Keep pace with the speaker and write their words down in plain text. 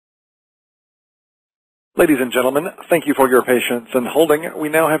Ladies and gentlemen, thank you for your patience in holding. We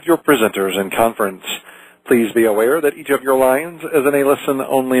now have your presenters in conference. Please be aware that each of your lines is in a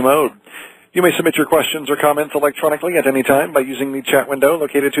listen-only mode. You may submit your questions or comments electronically at any time by using the chat window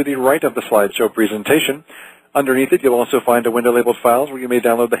located to the right of the slideshow presentation. Underneath it, you'll also find a window labeled Files where you may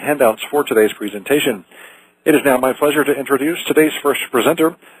download the handouts for today's presentation. It is now my pleasure to introduce today's first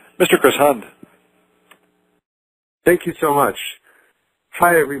presenter, Mr. Chris Hund. Thank you so much.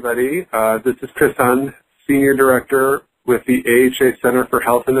 Hi, everybody. This is Chris Hund, Senior Director with the AHA Center for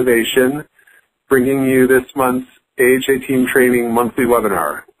Health Innovation, bringing you this month's AHA Team Training monthly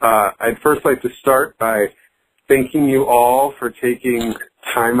webinar. I'd first like to start by thanking you all for taking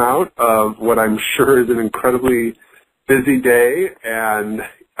time out of what I'm sure is an incredibly busy day, and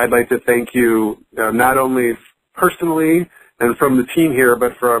I'd like to thank you not only personally and from the team here,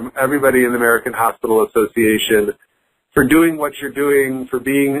 but from everybody in the American Hospital Association for doing what you're doing, for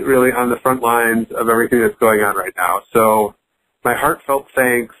being really on the front lines of everything that's going on right now. So my heartfelt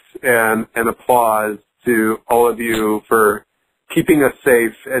thanks and applause to all of you for keeping us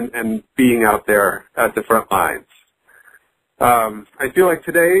safe and being out there at the front lines. I feel like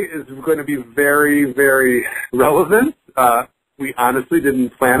today is going to be very, very relevant. We honestly didn't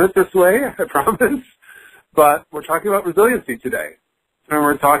plan it this way, I promise, but we're talking about resiliency today. And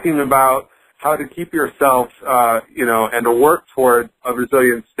we're talking about how to keep yourself, and to work toward a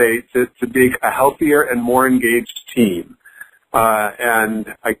resilient state to be a healthier and more engaged team. And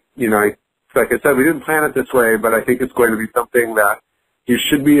like I said, we didn't plan it this way, but I think it's going to be something that you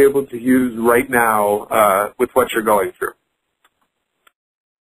should be able to use right now with what you're going through.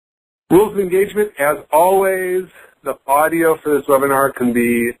 Rules of engagement, as always, the audio for this webinar can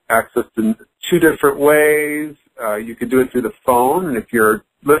be accessed in two different ways. You can do it through the phone, and if you're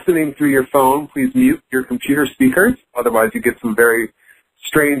listening through your phone, please mute your computer speakers. Otherwise, you get some very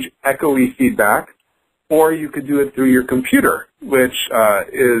strange, echoey feedback. Or you could do it through your computer, which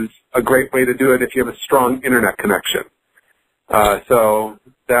is a great way to do it if you have a strong internet connection. So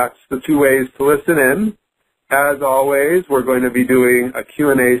that's the two ways to listen in. As always, we're going to be doing a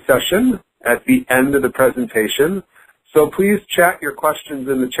Q&A session at the end of the presentation. So please chat your questions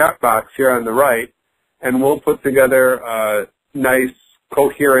in the chat box here on the right, and we'll put together a nice,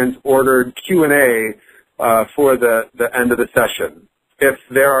 coherent, ordered Q&A for the end of the session. If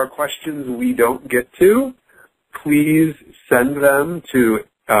there are questions we don't get to, please send them to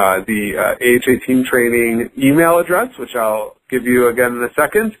the AHA Team Training email address, which I'll give you again in a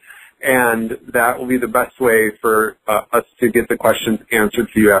second, and that will be the best way for us to get the questions answered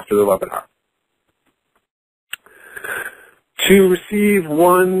for you after the webinar. To receive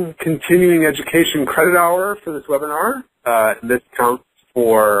one continuing education credit hour for this webinar, this counts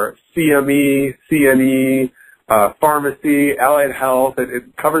for CME, CNE, pharmacy, allied health.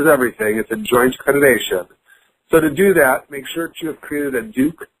 It covers everything. It's a joint accreditation. So to do that, make sure that you have created a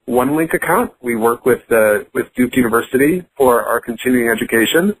Duke OneLink account. We work with Duke University for our continuing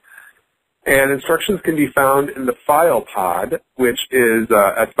education. And instructions can be found in the file pod, which is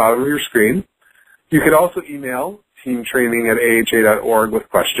at the bottom of your screen. You could also email teamtraining@aha.org with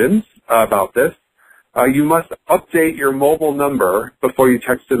questions about this. You must update your mobile number before you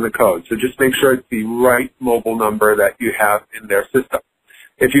text in the code. So just make sure it's the right mobile number that you have in their system.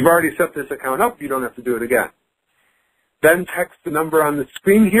 If you've already set this account up, you don't have to do it again. Then text the number on the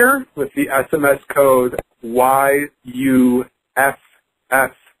screen here with the SMS code YUFFEW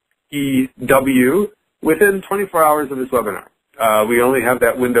within 24 hours of this webinar. We only have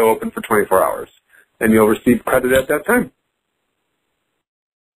that window open for 24 hours, and you'll receive credit at that time.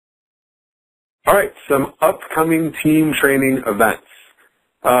 All right, some upcoming team training events.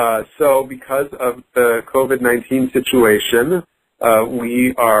 So because of the COVID-19 situation,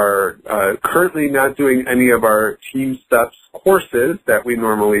 we are currently not doing any of our TeamSTEPPS courses that we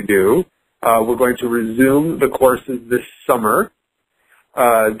normally do. We're going to resume the courses this summer.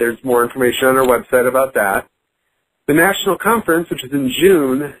 There's more information on our website about that. The national conference, which is in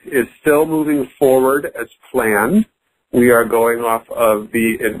June, is still moving forward as planned. We are going off of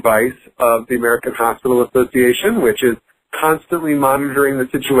the advice of the American Hospital Association, which is constantly monitoring the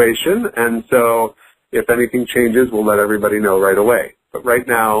situation, and so if anything changes, we'll let everybody know right away. But right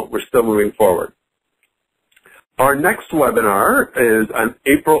now, we're still moving forward. Our next webinar is on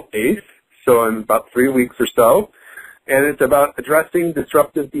April 8th, so in about 3 weeks or so, and it's about addressing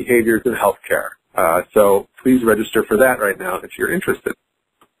disruptive behaviors in healthcare. So please register for that right now if you're interested.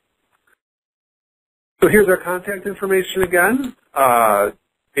 So here's our contact information again.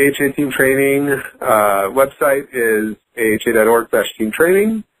 AHA Team Training website is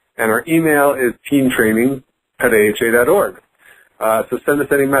aha.org/teamtraining, and our email is teamtraining@aha.org. So send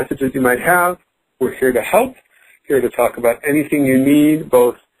us any messages you might have, We're here to help, here to talk about anything you need,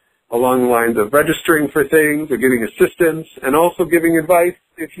 both along the lines of registering for things or giving assistance, and also giving advice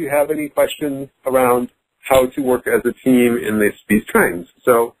if you have any questions around how to work as a team in these times.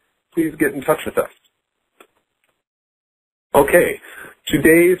 So please get in touch with us. Okay,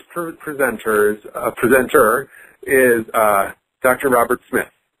 today's presenter is Dr. Robert Smith.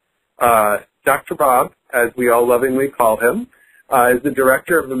 Dr. Bob, as we all lovingly call him, is the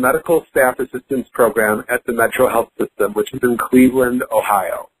director of the Medical Staff Assistance Program at the MetroHealth System, which is in Cleveland,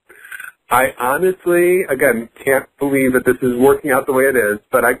 Ohio. I honestly, again, can't believe that this is working out the way it is,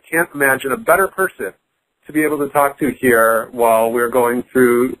 but I can't imagine a better person to be able to talk to here while we're going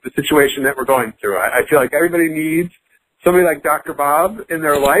through the situation that we're going through. I feel like everybody needs somebody like Dr. Bob in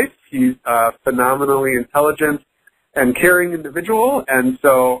their life. He's a phenomenally intelligent and caring individual, and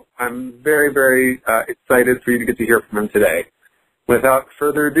so I'm very, very excited for you to get to hear from him today. Without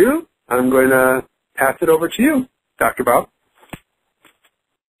further ado, I'm going to pass it over to you, Dr. Bob.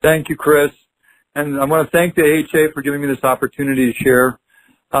 Thank you, Chris. And I want to thank the AHA for giving me this opportunity to share.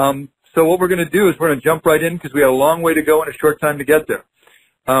 So what we're going to do is we're going to jump right in because we have a long way to go and a short time to get there.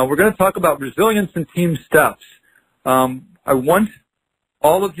 We're going to talk about resilience and TeamSTEPPS. I want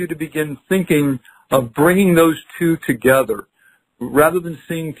all of you to begin thinking of bringing those two together. Rather than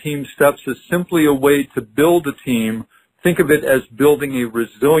seeing TeamSTEPPS as simply a way to build a team, think of it as building a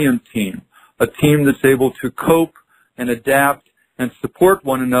resilient team, a team that's able to cope and adapt and support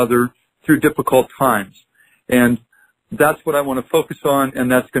one another through difficult times. And that's what I want to focus on,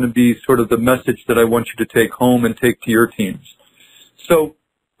 and that's going to be sort of the message that I want you to take home and take to your teams. So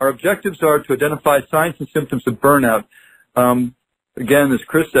our objectives are to identify signs and symptoms of burnout. Again, as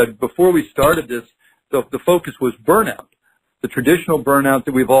Chris said, before we started this, the focus was burnout, the traditional burnout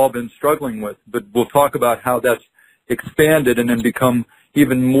that we've all been struggling with, but we'll talk about how that's expanded and then become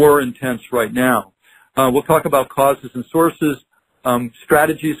even more intense right now. We'll talk about causes and sources,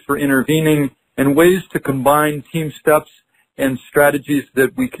 strategies for intervening, and ways to combine TeamSTEPPS and strategies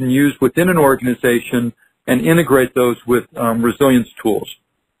that we can use within an organization and integrate those with resilience tools.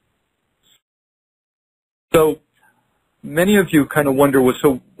 So many of you kind of wonder, well,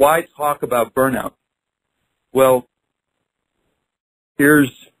 so why talk about burnout? Well,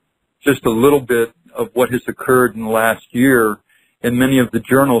 here's just a little bit of what has occurred in the last year in many of the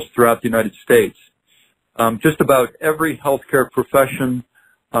journals throughout the United States. Just about every healthcare profession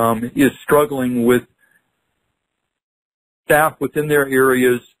is struggling with staff within their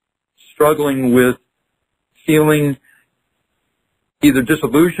areas, struggling with feeling either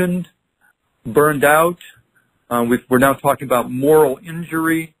disillusioned, burned out. We're now talking about moral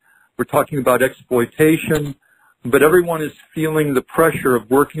injury. We're talking about exploitation. But everyone is feeling the pressure of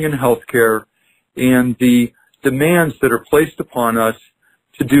working in healthcare and the demands that are placed upon us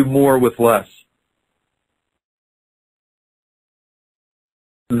to do more with less.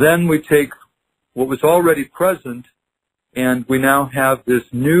 Then we take what was already present, and we now have this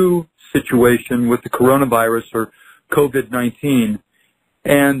new situation with the coronavirus or COVID-19,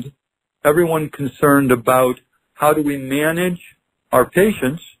 and everyone concerned about how do we manage our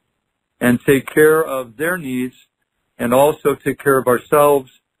patients and take care of their needs and also take care of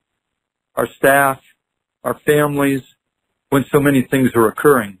ourselves, our staff, our families, when so many things are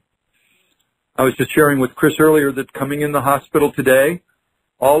occurring. I was just sharing with Chris earlier that coming in the hospital today,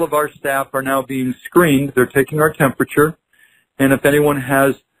 all of our staff are now being screened. They're taking our temperature, and if anyone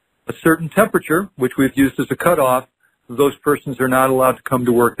has a certain temperature, which we've used as a cutoff, those persons are not allowed to come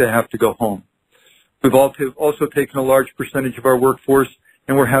to work. They have to go home. We've also taken a large percentage of our workforce,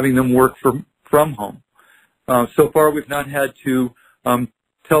 and we're having them work from home. So far, we've not had to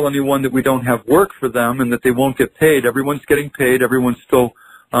tell anyone that we don't have work for them and that they won't get paid. Everyone's getting paid. Everyone's still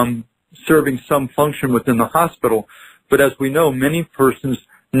serving some function within the hospital. But as we know, many persons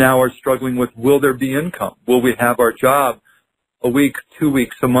now are struggling with, will there be income? Will we have our job a week, 2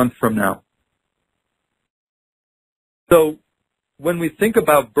 weeks, a month from now? So when we think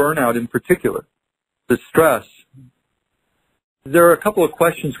about burnout in particular, the stress, there are a couple of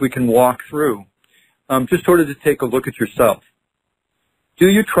questions we can walk through. Just sort of to take a look at yourself. Do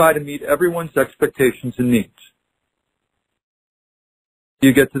you try to meet everyone's expectations and needs? Do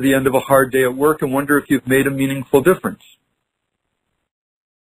you get to the end of a hard day at work and wonder if you've made a meaningful difference?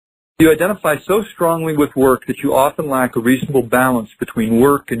 Do you identify so strongly with work that you often lack a reasonable balance between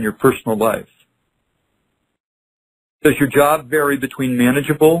work and your personal life? Does your job vary between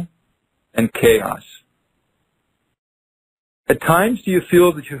manageable and chaos? At times, do you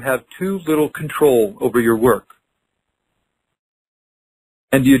feel that you have too little control over your work?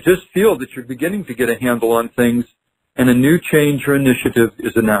 And do you just feel that you're beginning to get a handle on things and a new change or initiative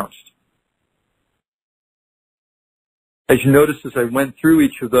is announced? As you notice, as I went through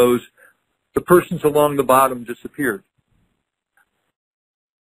each of those, the persons along the bottom disappeared.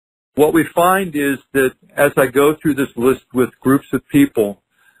 What we find is that as I go through this list with groups of people,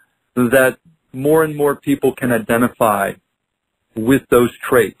 that more and more people can identify with those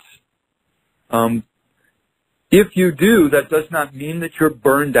traits. If you do, that does not mean that you're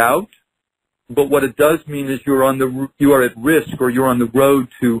burned out, but what it does mean is you are at risk, or you're on the road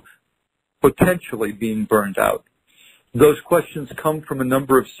to potentially being burned out. Those questions come from a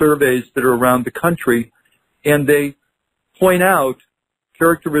number of surveys that are around the country, and they point out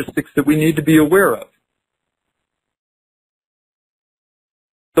characteristics that we need to be aware of.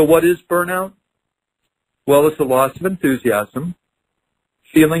 So what is burnout? Well, it's a loss of enthusiasm,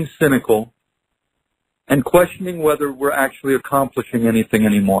 feeling cynical, and questioning whether we're actually accomplishing anything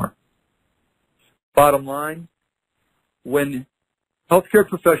anymore. Bottom line, when healthcare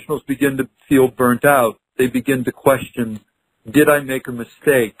professionals begin to feel burnt out, they begin to question, did I make a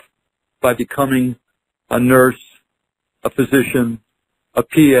mistake by becoming a nurse, a physician, a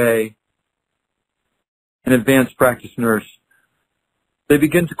PA, an advanced practice nurse? They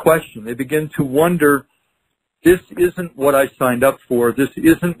begin to question. They begin to wonder, this isn't what I signed up for. This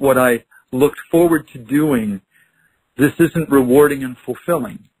isn't what I looked forward to doing. This isn't rewarding and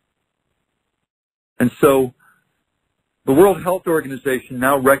fulfilling. And so the World Health Organization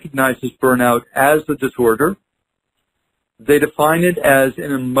now recognizes burnout as a disorder. They define it as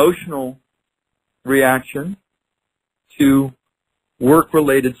an emotional reaction to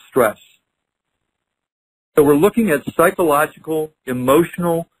work-related stress. So we're looking at psychological,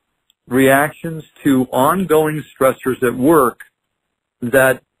 emotional reactions to ongoing stressors at work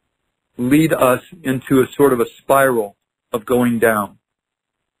that lead us into a sort of a spiral of going down.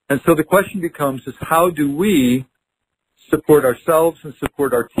 And so the question becomes is how do we support ourselves and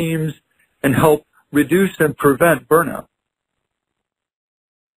support our teams and help reduce and prevent burnout?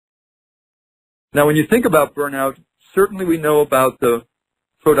 Now, when you think about burnout, certainly we know about the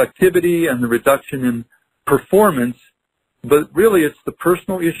productivity and the reduction in performance, but really it's the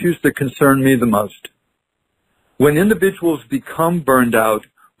personal issues that concern me the most. When individuals become burned out,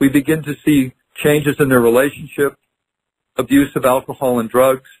 we begin to see changes in their relationship, abuse of alcohol and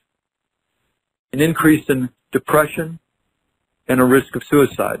drugs, an increase in depression, and a risk of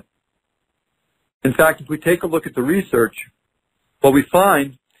suicide. In fact, if we take a look at the research, what we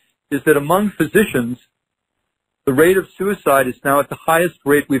find is that among physicians, the rate of suicide is now at the highest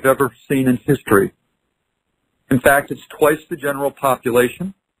rate we've ever seen in history. In fact, it's twice the general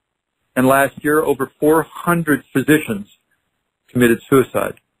population, and last year over 400 physicians committed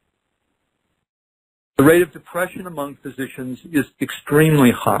suicide. The rate of depression among physicians is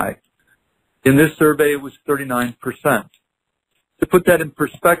extremely high. In this survey, it was 39%. To put that in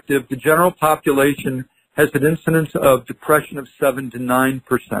perspective, the general population has an incidence of depression of 7 to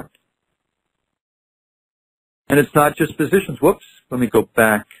 9%. And it's not just physicians. Whoops, let me go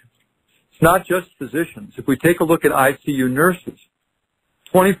back. It's not just physicians. If we take a look at ICU nurses,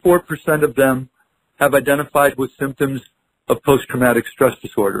 24% of them have identified with symptoms of post-traumatic stress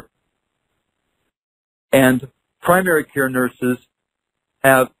disorder. And primary care nurses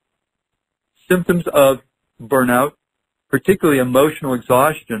have symptoms of burnout, particularly emotional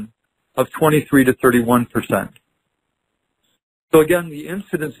exhaustion, of 23 to 31%. So again, the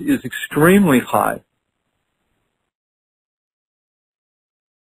incidence is extremely high.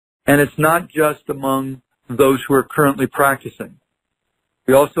 And it's not just among those who are currently practicing.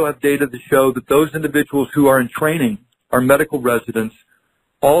 We also have data to show that those individuals who are in training, our medical residents,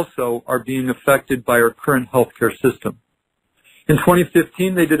 also are being affected by our current healthcare system. In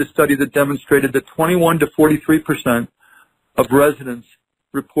 2015, they did a study that demonstrated that 21 to 43% of residents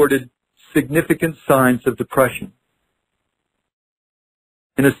reported significant signs of depression.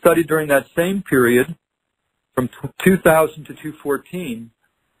 In a study during that same period, from 2000 to 2014,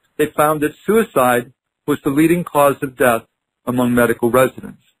 they found that suicide was the leading cause of death among medical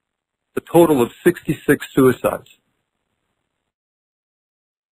residents, a total of 66 suicides.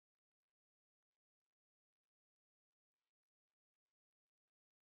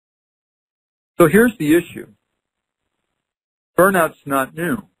 So here's the issue. Burnout's not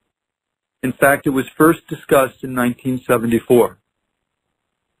new. In fact, it was first discussed in 1974.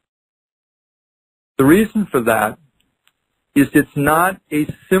 The reason for that is it's not a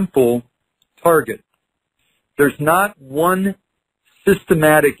simple target. There's not one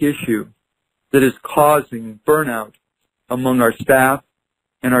systematic issue that is causing burnout among our staff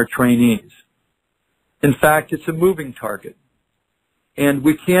and our trainees. In fact, it's a moving target. And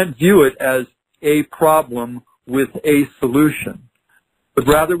we can't view it as a problem with a solution, but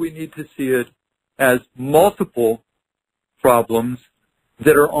rather we need to see it as multiple problems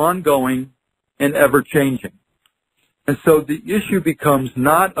that are ongoing and ever-changing. And so the issue becomes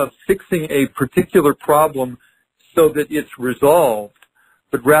not of fixing a particular problem so that it's resolved,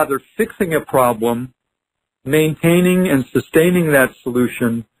 but rather fixing a problem, maintaining and sustaining that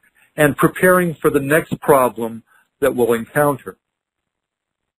solution, and preparing for the next problem that we'll encounter.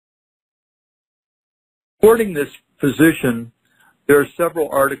 Supporting this position, there are several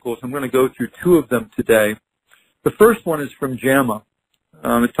articles. I'm going to go through two of them today. The first one is from JAMA.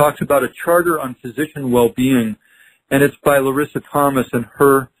 It talks about a charter on physician well-being, and it's by Larissa Thomas and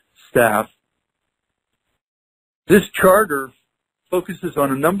her staff. This charter focuses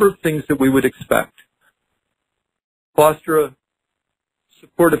on a number of things that we would expect. Foster a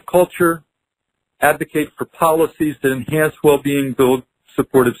supportive culture, advocate for policies that enhance well-being, build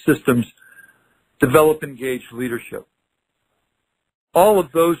supportive systems, develop engaged leadership. All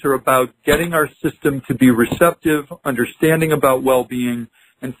of those are about getting our system to be receptive, understanding about well-being,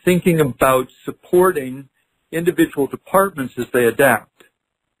 and thinking about supporting individual departments as they adapt.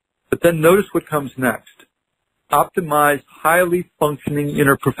 But then notice what comes next. Optimize highly functioning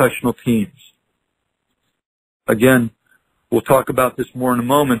interprofessional teams. Again, we'll talk about this more in a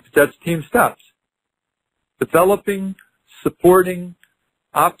moment, but that's TeamSTEPPS. Developing, supporting,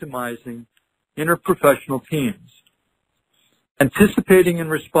 optimizing interprofessional teams. Anticipating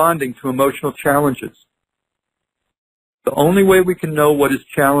and responding to emotional challenges. The only way we can know what is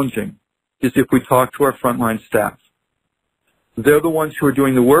challenging is if we talk to our frontline staff. They're the ones who are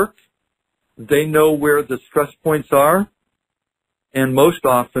doing the work. They know where the stress points are, and most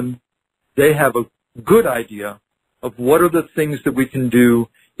often they have a good idea of what are the things that we can do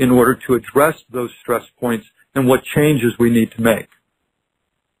in order to address those stress points and what changes we need to make.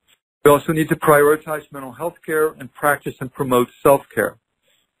 We also need to prioritize mental health care and practice and promote self-care.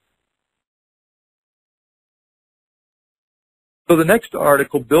 So the next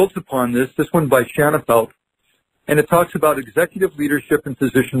article builds upon this one by Shanafelt, and it talks about executive leadership and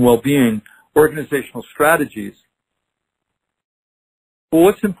physician well-being, organizational strategies. Well,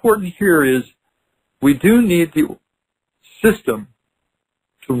 what's important here is we do need the system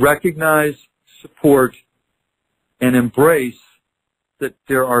to recognize, support, and embrace that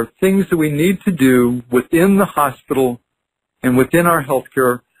there are things that we need to do within the hospital and within our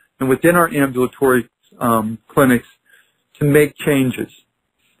healthcare and within our ambulatory clinics to make changes.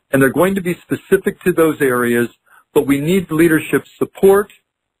 And they're going to be specific to those areas, but we need leadership support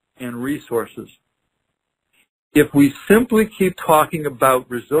and resources. If we simply keep talking about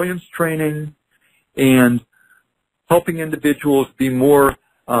resilience training and helping individuals be more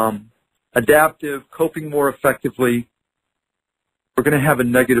adaptive, coping more effectively, we're going to have a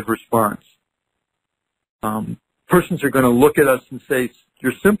negative response. Persons are going to look at us and say,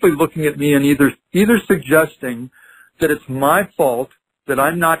 you're simply looking at me and either suggesting that it's my fault, that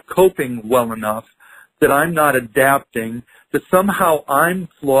I'm not coping well enough, that I'm not adapting, that somehow I'm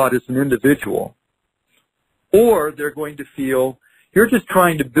flawed as an individual, or they're going to feel, you're just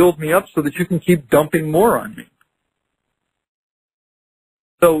trying to build me up so that you can keep dumping more on me.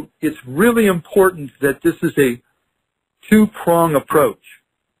 So it's really important that this is a two-prong approach.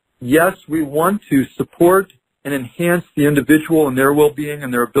 Yes, we want to support and enhance the individual and their well-being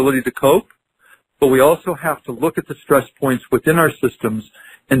and their ability to cope, but we also have to look at the stress points within our systems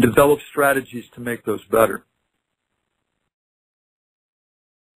and develop strategies to make those better.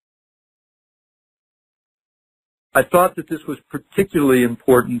 I thought that this was particularly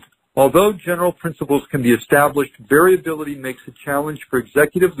important. Although general principles can be established, variability makes a challenge for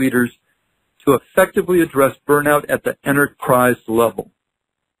executive leaders to effectively address burnout at the enterprise level.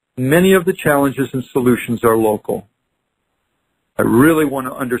 Many of the challenges and solutions are local. I really want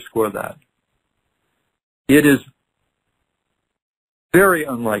to underscore that. It is very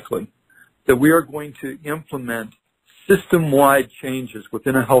unlikely that we are going to implement system-wide changes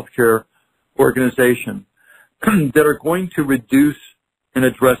within a healthcare organization that are going to reduce and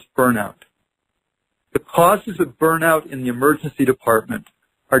address burnout. The causes of burnout in the emergency department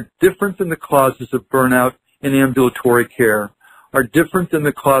are different than the causes of burnout in ambulatory care, are different than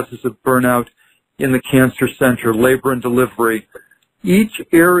the causes of burnout in the cancer center, labor and delivery. Each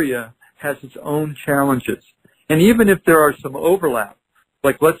area has its own challenges. And even if there are some overlap,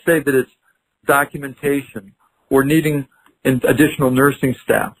 like let's say that it's documentation or needing additional nursing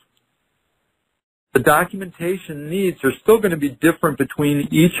staff, the documentation needs are still going to be different between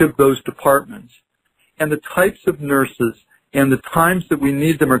each of those departments. And the types of nurses and the times that we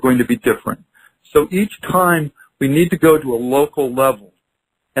need them are going to be different. So each time we need to go to a local level.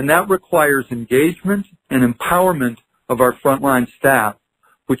 And that requires engagement and empowerment of our frontline staff,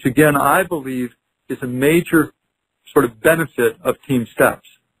 which again I believe is a major sort of benefit of TeamSTEPPS.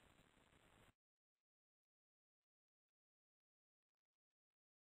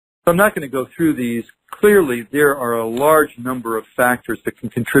 So I'm not going to go through these. Clearly, there are a large number of factors that can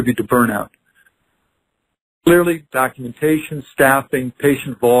contribute to burnout. Clearly, documentation, staffing,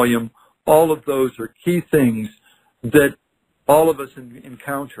 patient volume, all of those are key things that all of us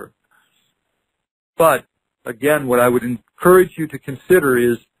encounter. But, again, what I would encourage you to consider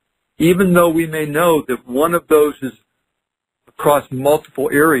is, even though we may know that one of those is across multiple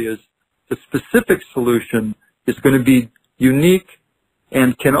areas, the specific solution is going to be unique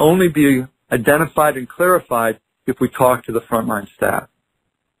and can only be identified and clarified if we talk to the frontline staff.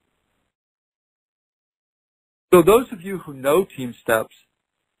 So those of you who know TeamSTEPPS,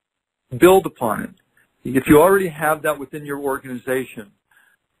 build upon it. If you already have that within your organization,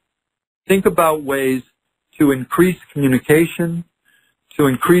 think about ways to increase communication, to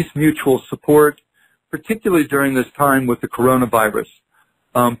increase mutual support, particularly during this time with the coronavirus.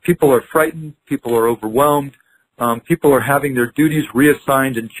 People are frightened, people are overwhelmed, people are having their duties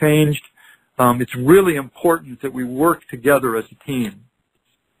reassigned and changed. It's really important that we work together as a team.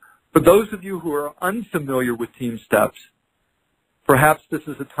 For those of you who are unfamiliar with TeamSTEPPS, perhaps this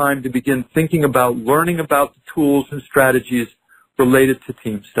is a time to begin thinking about learning about the tools and strategies related to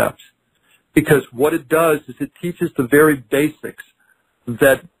TeamSTEPPS. Because what it does is it teaches the very basics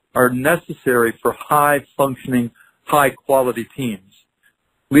that are necessary for high-functioning, high-quality teams.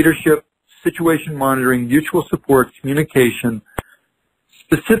 Leadership, situation monitoring, mutual support, communication,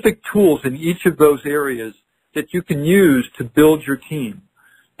 specific tools in each of those areas that you can use to build your team.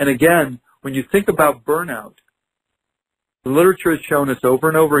 And again, when you think about burnout, the literature has shown us over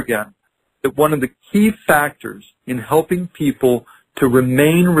and over again that one of the key factors in helping people to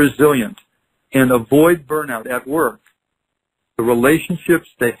remain resilient and avoid burnout at work, the relationships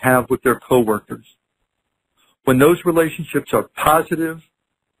they have with their coworkers. When those relationships are positive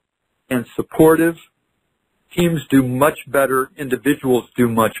and supportive, teams do much better, individuals do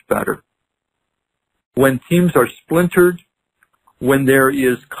much better. When teams are splintered, when there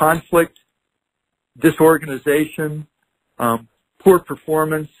is conflict, disorganization, poor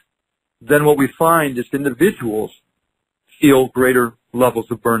performance, then what we find is individuals feel greater levels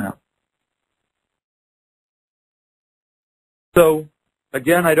of burnout. So,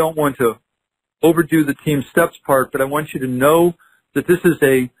 again, I don't want to overdo the TeamSTEPPS part, but I want you to know that this is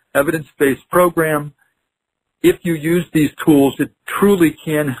a evidence-based program. If you use these tools, it truly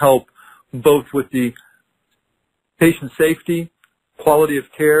can help both with the patient safety, quality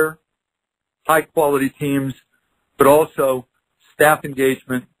of care, high-quality teams, but also staff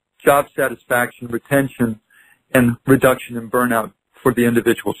engagement, job satisfaction, retention, and reduction in burnout for the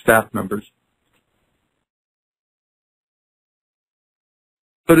individual staff members.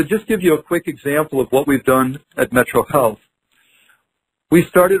 So to just give you a quick example of what we've done at MetroHealth, we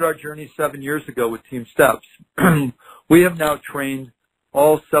started our journey 7 years ago with TeamSTEPPS. We have now trained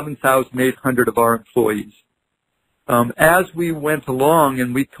all 7,800 of our employees. As we went along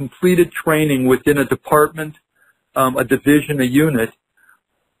and we completed training within a department, a division, a unit,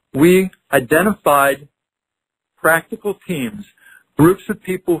 we identified practical teams, groups of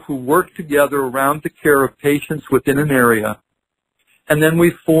people who work together around the care of patients within an area, and then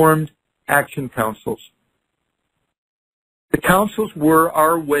we formed action councils. The councils were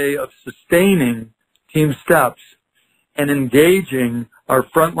our way of sustaining TeamSTEPPS and engaging our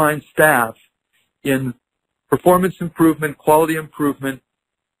frontline staff in performance improvement, quality improvement,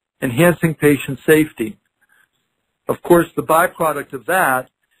 enhancing patient safety. Of course, the byproduct of that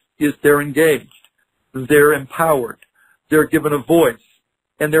is they're engaged, they're empowered, they're given a voice,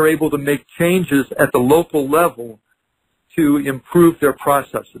 and they're able to make changes at the local level to improve their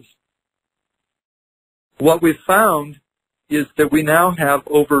processes. What we've found is that we now have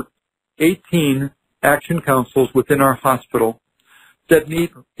over 18 action councils within our hospital that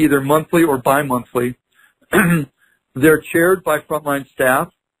meet either monthly or bi-monthly. They're chaired by frontline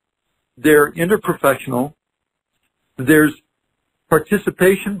staff. They're interprofessional. There's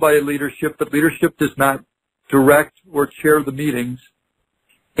participation by leadership, but leadership does not direct or chair the meetings.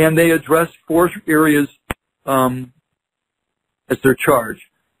 And they address 4 areas as their charge: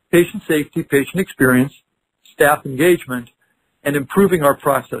 patient safety, patient experience, staff engagement, and improving our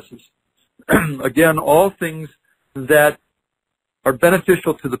processes. Again, all things that are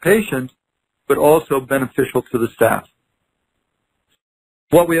beneficial to the patient, but also beneficial to the staff.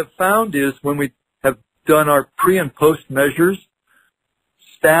 What we have found is when we have done our pre- and post measures,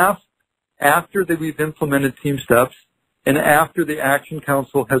 staff, after that we've implemented TeamSTEPPS and after the Action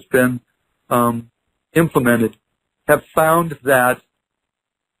Council has been implemented, have found that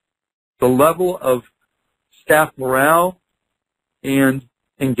the level of staff morale and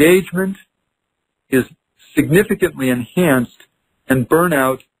engagement is significantly enhanced and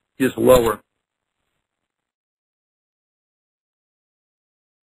burnout is lower.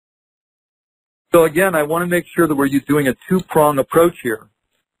 So again, I want to make sure that we're doing a two-prong approach here.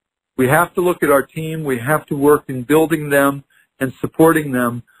 We have to look at our team, we have to work in building them and supporting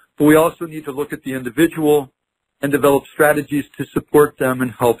them, but we also need to look at the individual and develop strategies to support them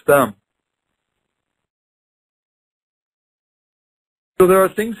and help them. So there are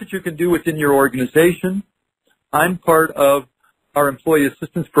things that you can do within your organization. I'm part of our employee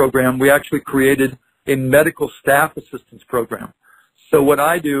assistance program. We actually created a medical staff assistance program. So what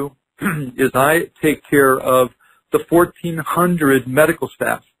I do is I take care of the 1,400 medical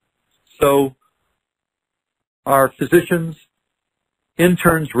staff. So our physicians,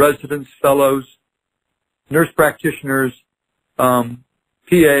 interns, residents, fellows, nurse practitioners,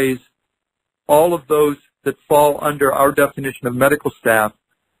 PAs, all of those that fall under our definition of medical staff,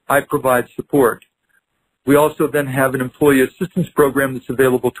 I provide support. We also then have an employee assistance program that's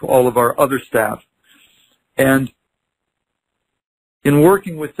available to all of our other staff. And in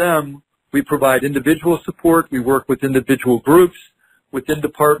working with them, we provide individual support, we work with individual groups, within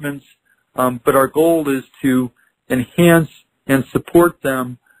departments, but our goal is to enhance and support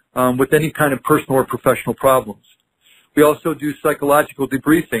them with any kind of personal or professional problems. We also do psychological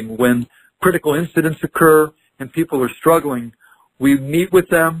debriefing. When critical incidents occur and people are struggling, we meet with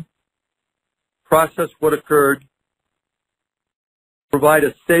them, process what occurred, provide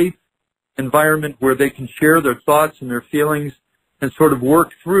a safe environment where they can share their thoughts and their feelings and sort of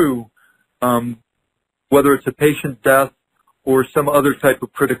work through whether it's a patient death or some other type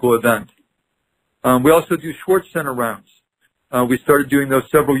of critical event. We also do Schwartz Center rounds. We started doing those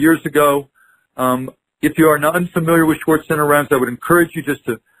several years ago. If you are not unfamiliar with Schwartz Center rounds, I would encourage you just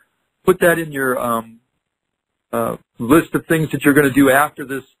to put that in your list of things that you're going to do after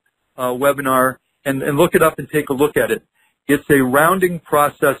this webinar and look it up and take a look at it. It's a rounding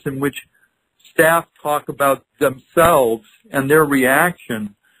process in which staff talk about themselves and their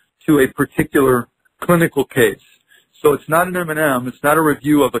reaction to a particular clinical case. So it's not an M&M, it's not a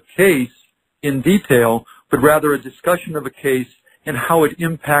review of a case in detail, but rather a discussion of a case and how it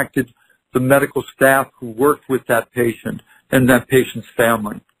impacted the medical staff who worked with that patient and that patient's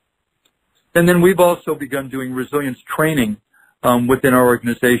family. And then we've also begun doing resilience training within our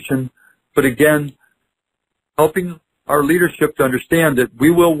organization, but again, helping our leadership to understand that we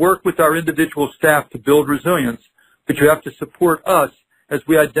will work with our individual staff to build resilience, but you have to support us as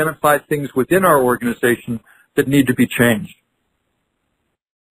we identify things within our organization that need to be changed.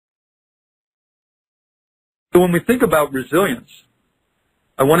 So when we think about resilience,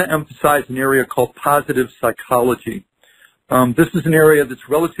 I want to emphasize an area called positive psychology. This is an area that's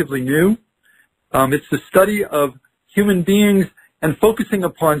relatively new. It's the study of human beings and focusing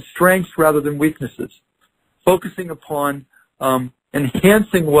upon strengths rather than weaknesses, focusing upon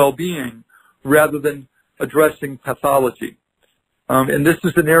enhancing well-being rather than addressing pathology. And this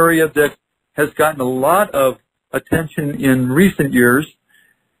is an area that has gotten a lot of attention in recent years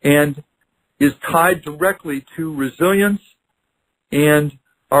and is tied directly to resilience and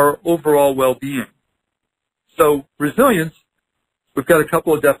our overall well-being. So resilience, we've got a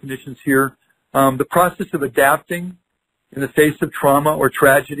couple of definitions here. The process of adapting in the face of trauma or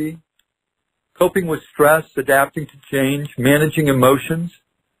tragedy, coping with stress, adapting to change, managing emotions.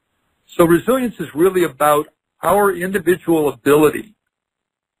 So resilience is really about our individual ability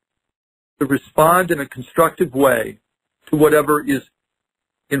to respond in a constructive way to whatever is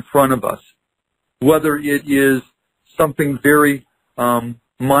in front of us, whether it is something very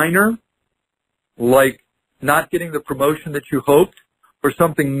minor, like not getting the promotion that you hoped, or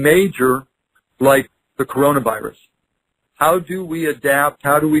something major, like the coronavirus. How do we adapt?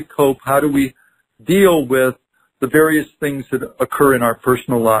 How do we cope? How do we deal with the various things that occur in our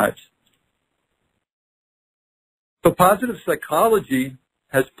personal lives? So positive psychology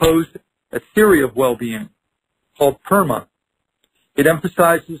has posed a theory of well-being called PERMA. It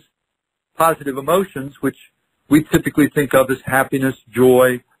emphasizes positive emotions, which we typically think of as happiness,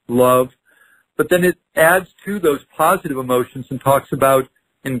 joy, love, but then it adds to those positive emotions and talks about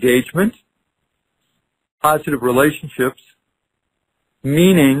engagement, positive relationships,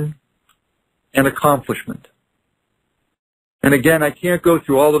 meaning, and accomplishment. And again, I can't go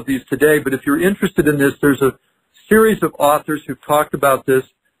through all of these today, but if you're interested in this, there's a series of authors who've talked about this,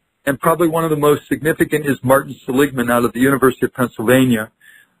 and probably one of the most significant is Martin Seligman out of the University of Pennsylvania.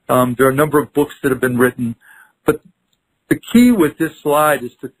 There are a number of books that have been written, but the key with this slide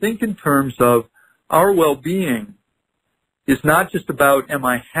is to think in terms of our well-being is not just about am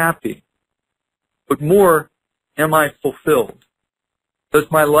I happy, but more am I fulfilled? Does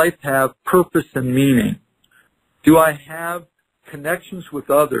my life have purpose and meaning? Do I have connections with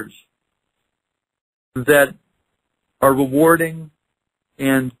others that are rewarding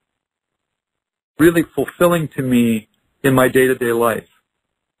and really fulfilling to me in my day-to-day life?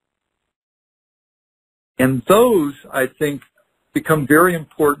 And those, I think, become very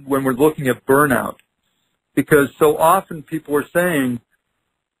important when we're looking at burnout, because so often people are saying,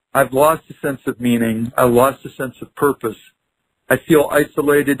 I've lost a sense of meaning, I lost a sense of purpose, I feel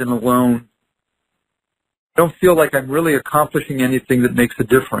isolated and alone, I don't feel like I'm really accomplishing anything that makes a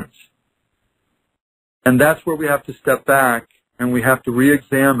difference. And that's where we have to step back and we have to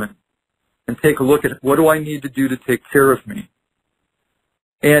re-examine and take a look at what do I need to do to take care of me.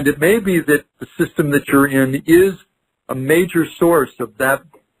 And it may be that the system that you're in is a major source of that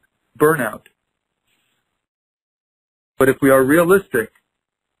burnout. But if we are realistic,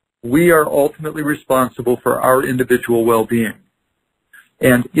 we are ultimately responsible for our individual well-being.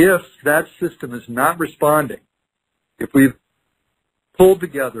 And if that system is not responding, if we've pulled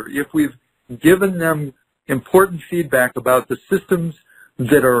together, if we've given them important feedback about the systems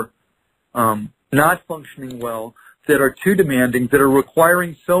that are not functioning well, that are too demanding, that are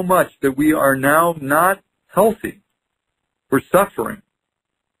requiring so much that we are now not healthy, we're suffering,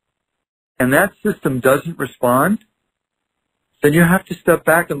 and that system doesn't respond, then you have to step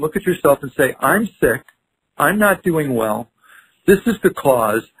back and look at yourself and say, I'm sick, I'm not doing well, this is the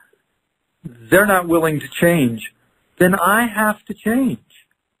cause, they're not willing to change, then I have to change.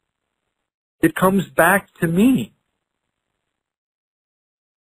 It comes back to me.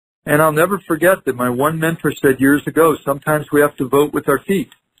 And I'll never forget that my one mentor said years ago, sometimes we have to vote with our feet.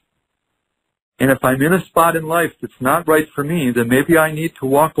 And if I'm in a spot in life that's not right for me, then maybe I need to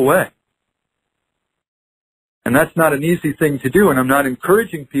walk away. And that's not an easy thing to do, and I'm not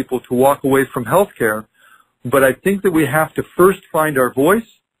encouraging people to walk away from healthcare, but I think that we have to first find our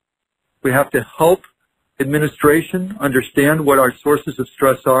voice. We have to help administration understand what our sources of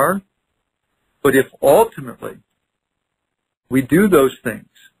stress are. But if ultimately we do those things,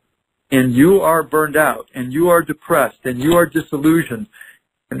 and you are burned out, and you are depressed, and you are disillusioned,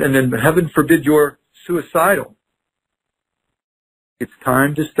 and then heaven forbid you're suicidal, it's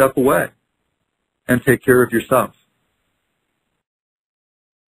time to step away and take care of yourself.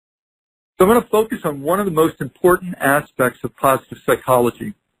 So I'm going to focus on one of the most important aspects of positive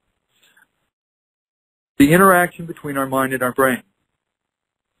psychology, the interaction between our mind and our brain.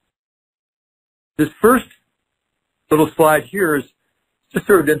 This first little slide here is just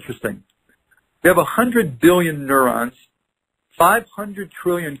sort of interesting. We have 100 billion neurons, 500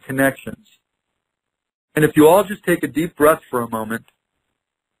 trillion connections. And if you all just take a deep breath for a moment,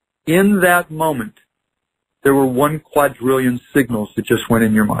 in that moment, there were 1 quadrillion signals that just went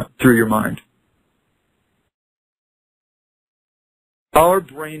in your mind, through your mind. Our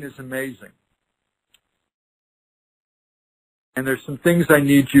brain is amazing. And there's some things I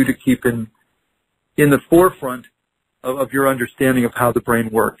need you to keep in the forefront of your understanding of how the brain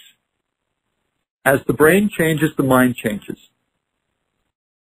works. As the brain changes, the mind changes.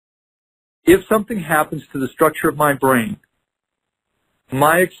 If something happens to the structure of my brain,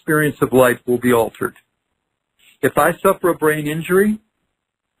 my experience of life will be altered. If I suffer a brain injury,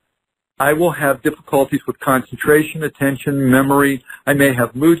 I will have difficulties with concentration, attention, memory. I may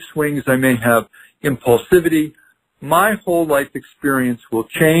have mood swings. I may have impulsivity. My whole life experience will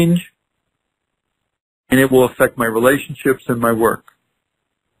change, and it will affect my relationships and my work.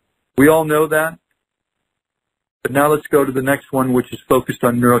 We all know that. But now let's go to the next one, which is focused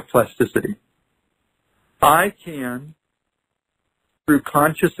on neuroplasticity. I can, through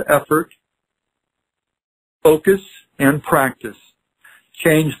conscious effort, focus, and practice,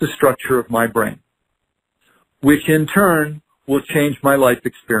 change the structure of my brain, which in turn will change my life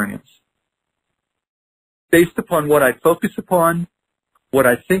experience. Based upon what I focus upon, what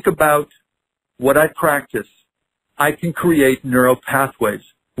I think about, what I practice, I can create neural pathways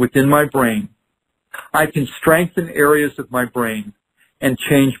within my brain. I can strengthen areas of my brain and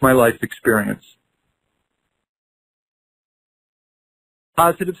change my life experience.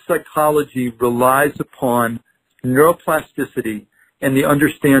 Positive psychology relies upon neuroplasticity and the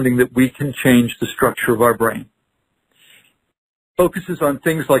understanding that we can change the structure of our brain. Focuses on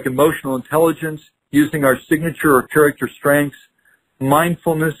things like emotional intelligence, using our signature or character strengths,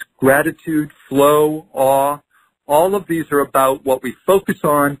 mindfulness, gratitude, flow, awe. All of these are about what we focus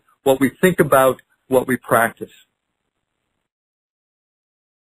on, what we think about, what we practice.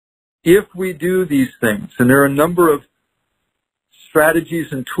 If we do these things, and there are a number of strategies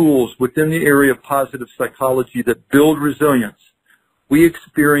and tools within the area of positive psychology that build resilience, we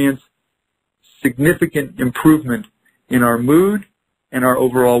experience significant improvement in our mood and our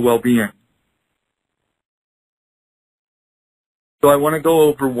overall well-being. So I want to go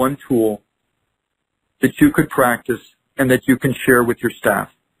over one tool that you could practice and that you can share with your staff.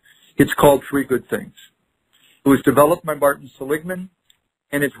 It's called 3 Good Things. It was developed by Martin Seligman,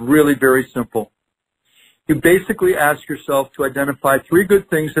 and it's really very simple. You basically ask yourself to identify 3 good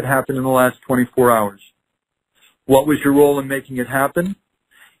things that happened in the last 24 hours. What was your role in making it happen?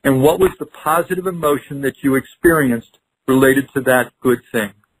 And what was the positive emotion that you experienced related to that good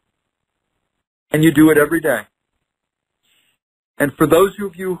thing? And you do it every day. And for those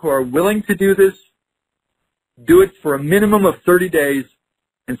of you who are willing to do this, do it for a minimum of 30 days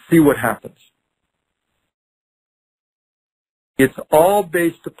and see what happens. It's all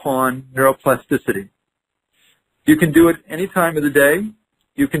based upon neuroplasticity. You can do it any time of the day.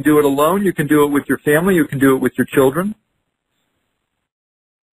 You can do it alone. You can do it with your family. You can do it with your children.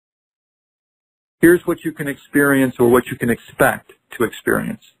 Here's what you can experience or what you can expect to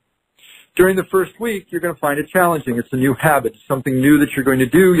experience. During the first week, you're going to find it challenging. It's a new habit, something new that you're going to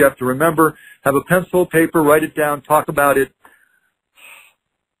do. You have to remember, have a pencil, paper, write it down, talk about it.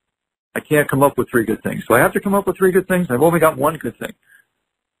 I can't come up with 3 good things. So I have to come up with 3 good things. I've only got 1 good thing.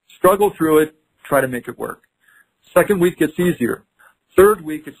 Struggle through it. Try to make it work. Second week gets easier. Third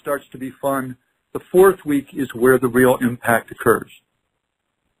week, it starts to be fun. The 4th week is where the real impact occurs.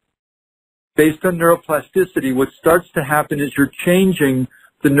 Based on neuroplasticity, what starts to happen is you're changing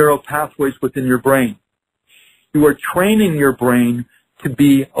the neural pathways within your brain. You are training your brain to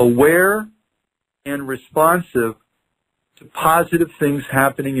be aware and responsive to positive things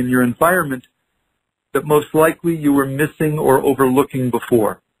happening in your environment that most likely you were missing or overlooking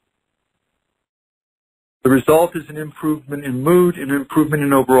before. The result is an improvement in mood and an improvement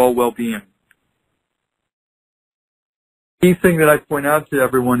in overall well-being. Key thing that I point out to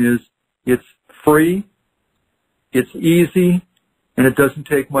everyone is it's free, it's easy, and it doesn't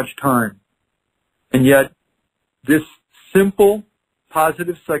take much time. And yet, this simple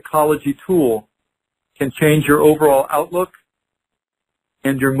positive psychology tool can change your overall outlook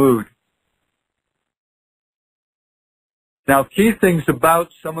and your mood. Now, key things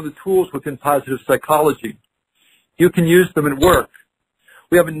about some of the tools within positive psychology. You can use them at work.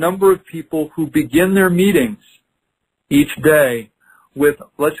 We have a number of people who begin their meetings each day with,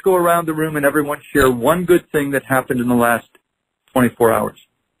 let's go around the room and everyone share 1 good thing that happened in the last 24 hours.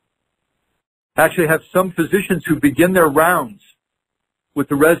 Actually, have some physicians who begin their rounds with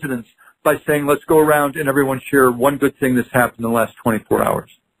the residents by saying, let's go around and everyone share 1 good thing that's happened in the last 24 hours.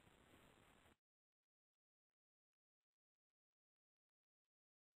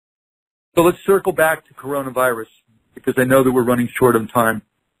 So let's circle back to coronavirus because I know that we're running short on time.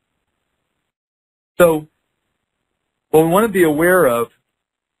 So what we want to be aware of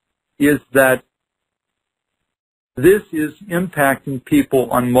is that this is impacting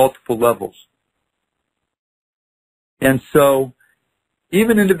people on multiple levels. And so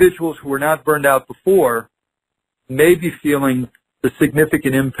even individuals who were not burned out before may be feeling the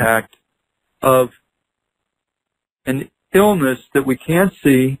significant impact of an illness that we can't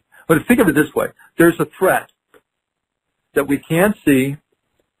see. But think of it this way. There's a threat that we can't see,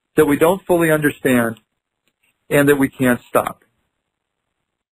 that we don't fully understand, and that we can't stop.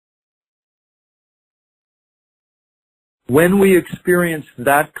 When we experience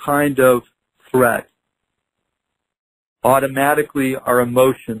that kind of threat, automatically our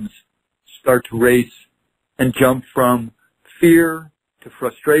emotions start to race and jump from fear to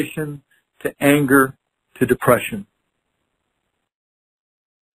frustration to anger to depression.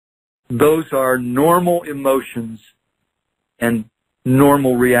 Those are normal emotions and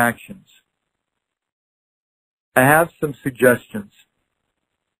normal reactions. I have some suggestions.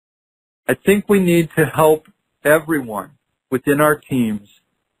 I think we need to help everyone within our teams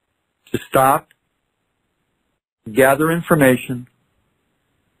to stop, gather information,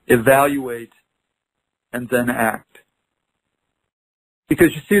 evaluate, and then act.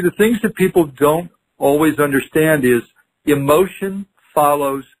 Because you see, the things that people don't always understand is emotion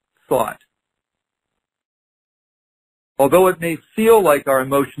follows thought. Although it may feel like our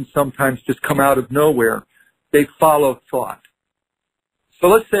emotions sometimes just come out of nowhere, they follow thought. So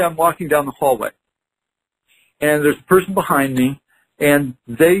let's say I'm walking down the hallway, and there's a person behind me, and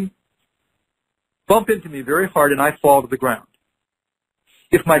they bump into me very hard, and I fall to the ground.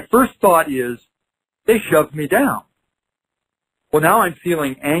 If my first thought is, they shoved me down, well, now I'm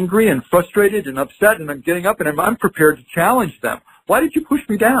feeling angry and frustrated and upset, and I'm getting up, and I'm prepared to challenge them. Why did you push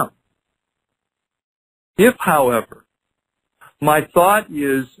me down? If, however, my thought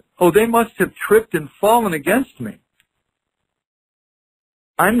is, oh, they must have tripped and fallen against me,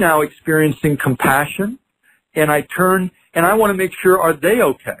 I'm now experiencing compassion, and I turn and I want to make sure, are they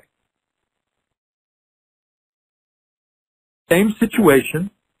okay? Same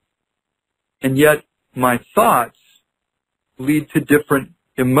situation, and yet my thoughts lead to different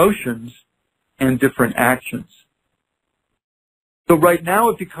emotions and different actions. So right now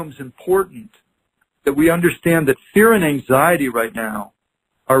it becomes important that we understand that fear and anxiety right now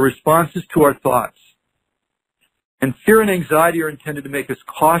are responses to our thoughts. And fear and anxiety are intended to make us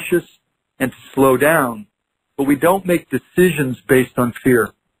cautious and to slow down, but we don't make decisions based on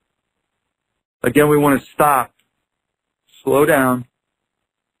fear. Again, we want to stop, slow down,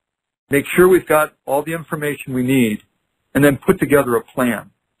 make sure we've got all the information we need, and then put together a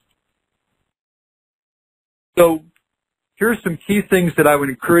plan. So here are some key things that I would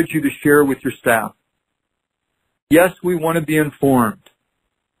encourage you to share with your staff. Yes, we want to be informed,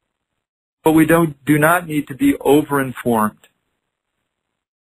 but we do not need to be over-informed.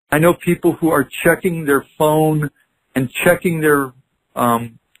 I know people who are checking their phone and checking their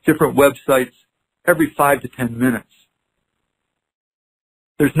different websites every 5 to 10 minutes.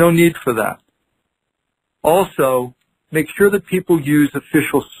 There's no need for that. Also, make sure that people use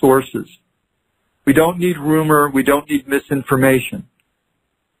official sources. We don't need rumor. We don't need misinformation.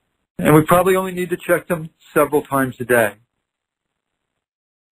 And we probably only need to check them several times a day.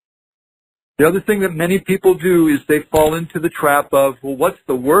 The other thing that many people do is they fall into the trap of, well, what's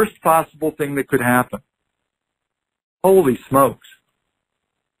the worst possible thing that could happen? Holy smokes.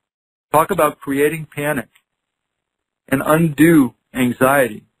 Talk about creating panic and undue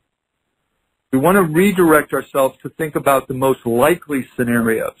anxiety. We want to redirect ourselves to think about the most likely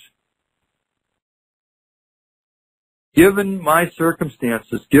scenarios. Given my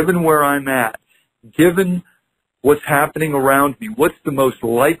circumstances, given where I'm at, given what's happening around me, what's the most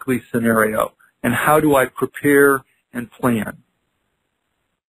likely scenario, and how do I prepare and plan?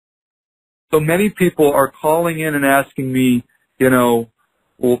 So many people are calling in and asking me,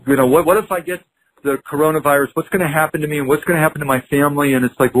 what if I get the coronavirus? What's going to happen to me and what's going to happen to my family? And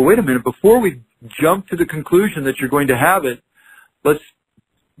it's like, well, wait a minute. Before we jump to the conclusion that you're going to have it, let's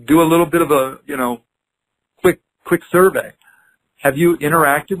do a little bit of a, quick survey. Have you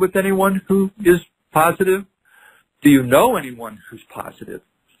interacted with anyone who is positive? Do you know anyone who's positive?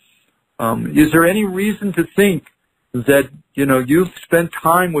 Is there any reason to think that, you've spent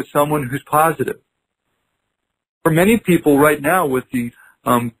time with someone who's positive? For many people right now with the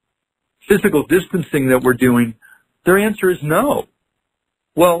physical distancing that we're doing, their answer is no.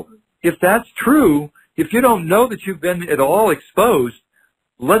 Well, if that's true, if you don't know that you've been at all exposed,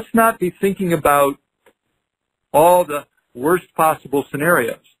 let's not be thinking about all the worst possible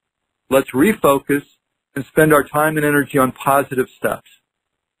scenarios. Let's refocus and spend our time and energy on positive steps.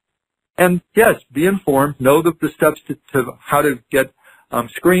 And yes, be informed, know the steps to how to get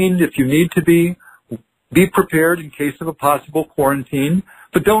screened if you need to be. Be prepared in case of a possible quarantine,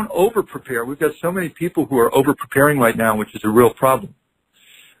 but don't over-prepare. We've got so many people who are over-preparing right now, which is a real problem.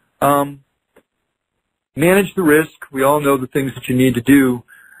 Manage the risk. We all know the things that you need to do,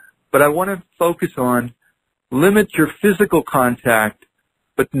 but I want to focus on limit your physical contact,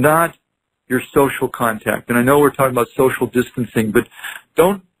 but not your social contact. And I know we're talking about social distancing, but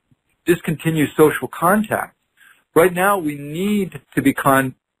don't discontinue social contact. Right now, we need to be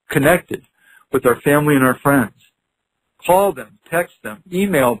connected with our family and our friends. Call them, text them,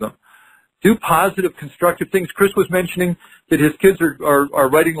 email them. Do positive, constructive things. Chris was mentioning that his kids are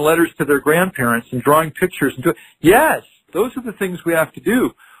writing letters to their grandparents and drawing pictures. Yes, those are the things we have to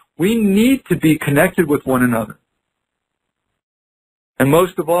do. We need to be connected with one another. And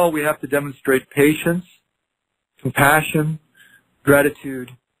most of all, we have to demonstrate patience, compassion,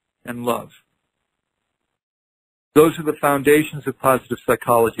 gratitude, and love. Those are the foundations of positive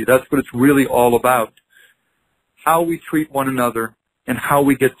psychology. That's what it's really all about. How we treat one another and how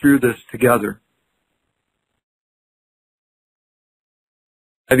we get through this together.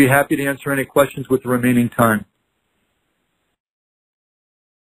 I'd be happy to answer any questions with the remaining time.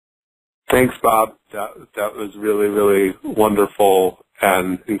 Thanks, Bob. That was really, really wonderful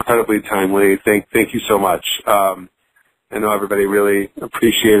and incredibly timely. Thank you so much. I know everybody really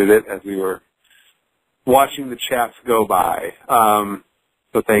appreciated it as we were watching the chats go by.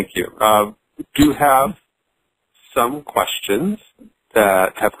 So thank you. Do have some questions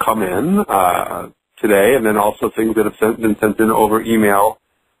that have come in today, and then also things that have been sent in over email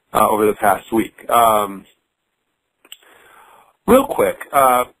over the past week. Real quick,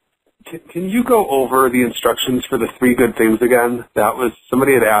 can you go over the instructions for the 3 good things again?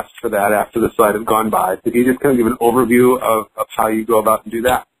 Somebody had asked for that after the slide had gone by. Could you just kind of give an overview of how you go about and do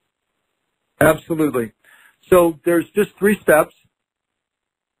that? Absolutely. So there's just 3 steps.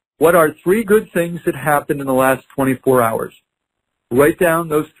 what are 3 good things that happened in the last 24 hours? Write down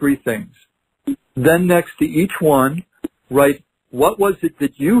those 3 things. Then next to each one, write what was it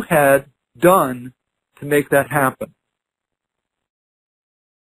that you had done to make that happen.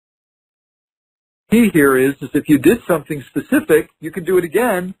 Key here is if you did something specific, you can do it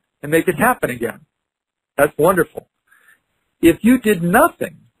again and make it happen again. That's wonderful. If you did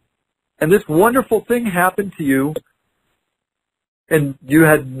nothing and this wonderful thing happened to you and you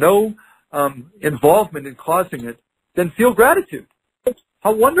had no involvement in causing it, then feel gratitude.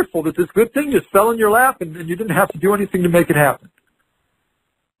 How wonderful that this good thing just fell in your lap and you didn't have to do anything to make it happen.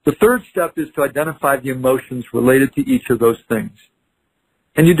 The third step is to identify the emotions related to each of those things.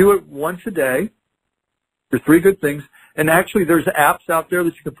 And you do it once a day. There's 3 good things. And actually, there's apps out there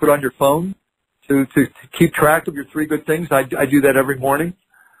that you can put on your phone to keep track of your 3 good things. I do that every morning.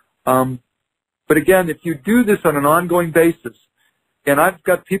 But again, if you do this on an ongoing basis, and I've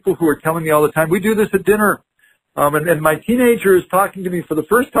got people who are telling me all the time, we do this at dinner, and my teenager is talking to me for the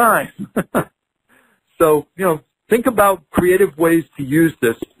first time. So, think about creative ways to use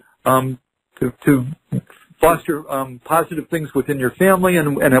this to foster positive things within your family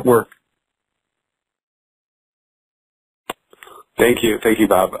and at work. Thank you,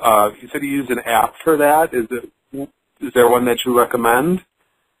 Bob. You said you use an app for that. Is there one that you recommend?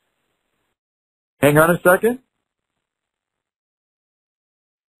 Hang on a second.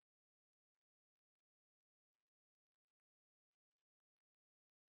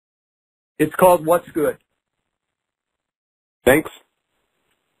 It's called What's Good. Thanks.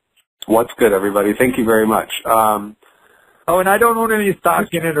 What's Good, everybody. Thank you very much. And I don't own any stock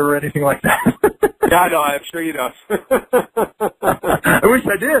in it or anything like that. Yeah, I know. I'm sure you don't. I wish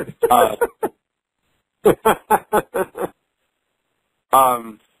I did.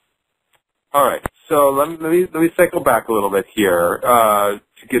 All right. So let me cycle back a little bit here to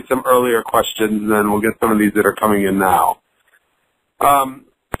get some earlier questions, and then we'll get some of these that are coming in now.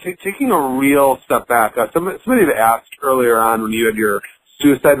 Taking a real step back, somebody had asked earlier on when you had your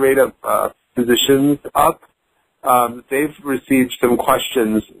suicide rate of physicians up, they've received some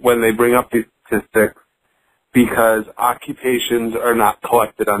questions when they bring up these statistics because occupations are not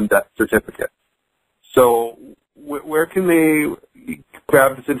collected on death certificates. So where can they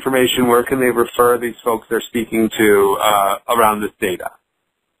grab this information? Where can they refer these folks they're speaking to around this data?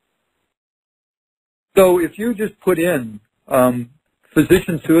 So if you just put in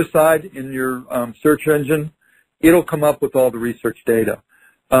physician suicide in your search engine, it'll come up with all the research data.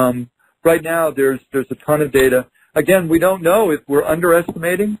 Right now, there's a ton of data. Again, we don't know if we're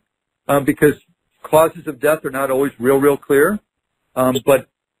underestimating because causes of death are not always real clear. But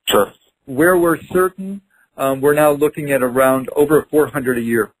sure. Where we're certain, we're now looking at around over 400 a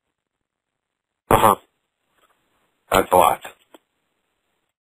year. Uh-huh. That's a lot.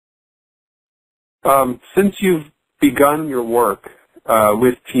 Since you've begun your work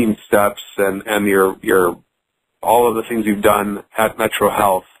with TeamSTEPPS and your all of the things you've done at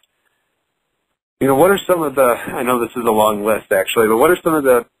MetroHealth, what are some of the, I know this is a long list actually, but what are some of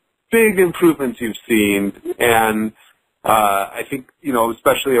the big improvements you've seen? And I think,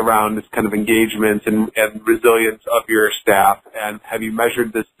 especially around this kind of engagement and resilience of your staff, and have you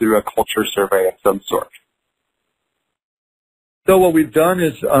measured this through a culture survey of some sort? So what we've done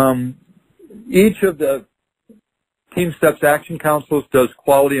is each of the TeamSTEPPS Action Councils does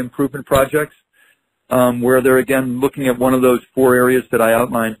quality improvement projects where they're, again, looking at one of those 4 areas that I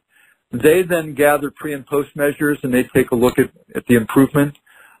outlined. They then gather pre- and post measures, and they take a look at the improvement.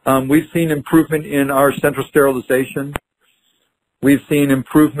 We've seen improvement in our central sterilization. We've seen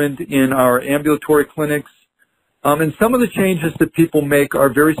improvement in our ambulatory clinics. And some of the changes that people make are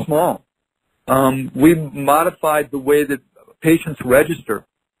very small. We've modified the way that patients register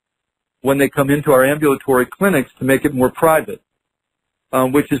when they come into our ambulatory clinics to make it more private,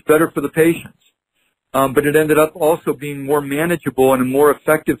 which is better for the patients. But it ended up also being more manageable and a more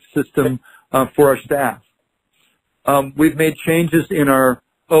effective system for our staff. We've made changes in our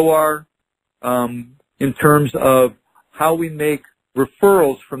OR in terms of how we make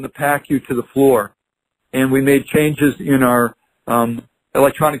referrals from the PACU to the floor. And we made changes in our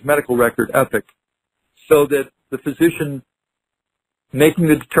electronic medical record, EPIC, so that the physician making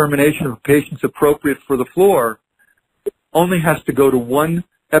the determination if a patient's appropriate for the floor only has to go to one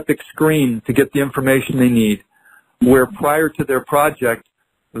EPIC screen to get the information they need, where prior to their project,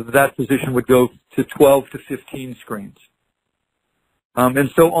 that physician would go to 12 to 15 screens. And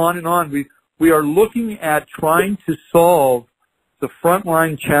so on and on. We are looking at trying to solve the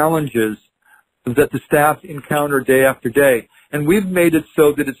frontline challenges that the staff encounter day after day. And we've made it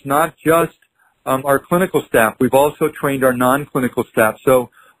so that it's not just our clinical staff. We've also trained our non-clinical staff. So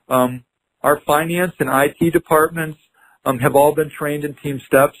Our finance and IT departments have all been trained in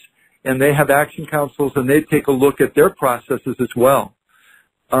TeamSTEPPS, and they have action councils, and they take a look at their processes as well.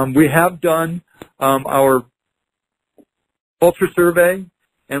 We have done our culture survey,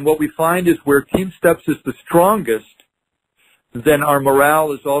 and what we find is where TeamSTEPPS is the strongest, then our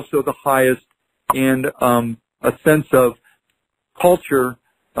morale is also the highest, and a sense of culture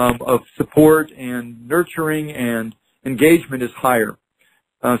of support and nurturing and engagement is higher.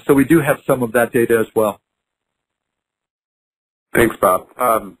 So we do have some of that data as well. Thanks, Bob.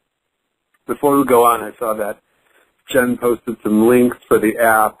 Before we go on, I saw that Jen posted some links for the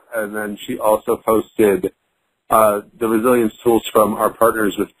app, and then she also posted the resilience tools from our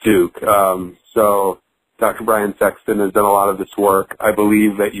partners with Duke. So Dr. Brian Sexton has done a lot of this work. I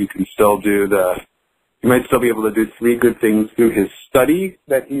believe that you can still do you might still be able to do 3 good things through his study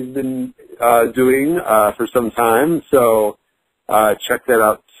that he's been doing for some time. So check that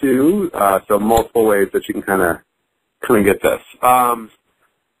out too. So multiple ways that you can kind of get this.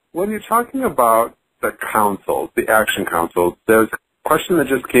 When you're talking about the councils, the action councils, there's a question that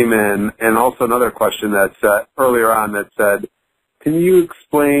just came in, and also another question that's earlier on that said, can you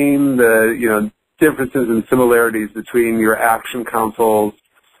explain the differences and similarities between your action councils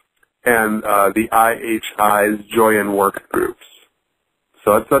and the IHI's joy and work groups?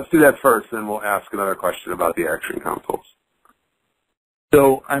 So let's do that first, and then we'll ask another question about the action councils.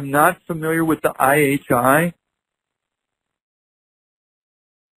 So I'm not familiar with the IHI.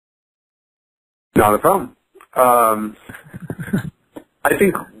 Not a problem. I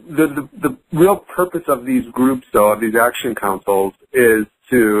think the real purpose of these groups, though, of these action councils, is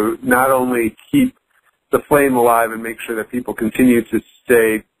to not only keep the flame alive and make sure that people continue to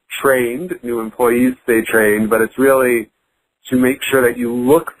stay trained, new employees stay trained, but it's really to make sure that you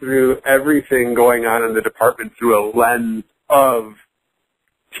look through everything going on in the department through a lens of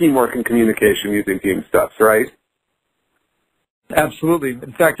teamwork and communication using TeamSTEPPS, right? Absolutely.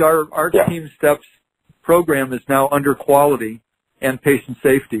 In fact, our TeamSTEPPS program is now under quality and patient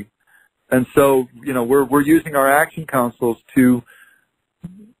safety. And so, we're using our action councils to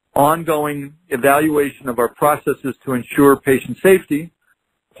ongoing evaluation of our processes to ensure patient safety,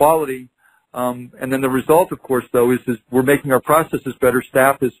 quality, and then the result, of course, though, is we're making our processes better,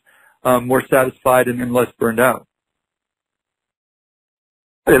 staff is more satisfied and less burned out.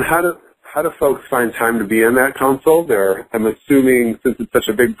 And how do folks find time to be in that council? I'm assuming, since it's such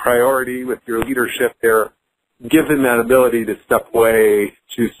a big priority with your leadership, they're given that ability to step away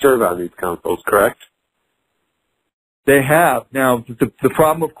to serve on these councils, correct? They have. Now, the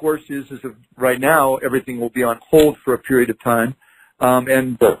problem, of course, is that right now everything will be on hold for a period of time.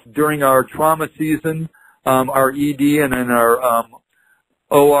 And during our trauma season, our ED and then our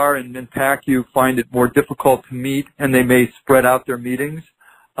OR and PACU find it more difficult to meet, and they may spread out their meetings.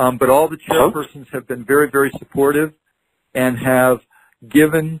 But all the chairpersons have been very, very supportive and have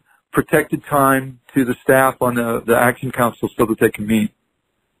given protected time to the staff on the action council so that they can meet.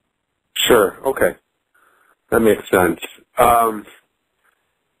 Sure. Okay. That makes sense.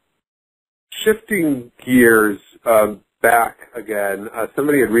 Shifting gears back again,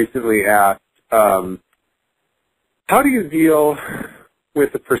 somebody had recently asked, how do you deal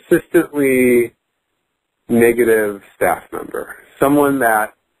with a persistently negative staff member? Someone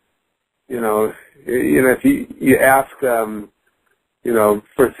that, if you ask them,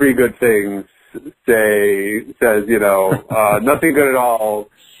 for 3 good things, says, nothing good at all,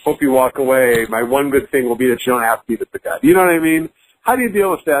 hope you walk away, my one good thing will be that you don't ask me to forget. You know what I mean? How do you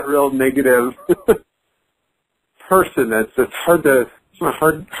deal with that real negative person that's hard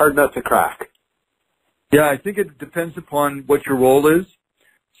nut to crack? Yeah, I think it depends upon what your role is.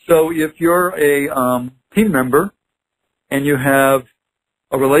 So if you're a team member and you have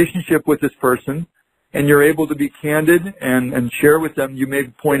a relationship with this person and you're able to be candid and share with them, you may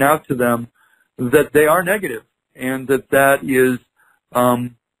point out to them that they are negative and that is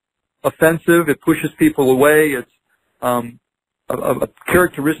offensive. It pushes people away. It's a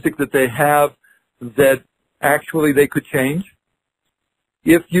characteristic that they have that actually they could change.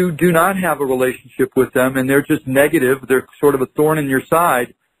 If you do not have a relationship with them and they're just negative, they're sort of a thorn in your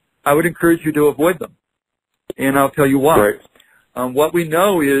side, I would encourage you to avoid them. And I'll tell you why. Right. What we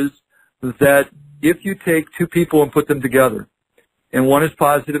know is that if you take 2 people and put them together, and one is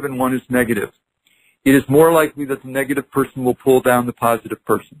positive and one is negative, it is more likely that the negative person will pull down the positive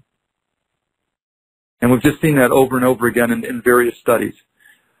person. And we've just seen that over and over again in various studies.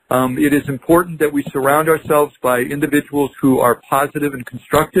 It is important that we surround ourselves by individuals who are positive and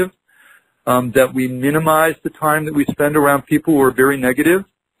constructive, that we minimize the time that we spend around people who are very negative.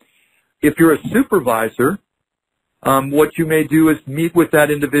 If you're a supervisor, what you may do is meet with that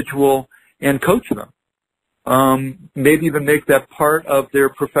individual and coach them. Maybe even make that part of their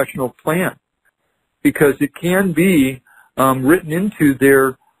professional plan, because it can be written into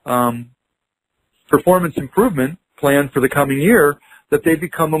their performance improvement plan for the coming year that they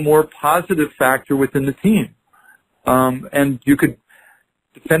become a more positive factor within the team. And you could,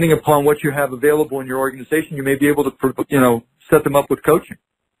 depending upon what you have available in your organization, you may be able to, set them up with coaching.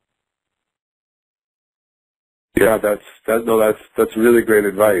 Yeah, that's really great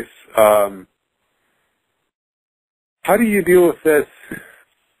advice. How do you deal with this?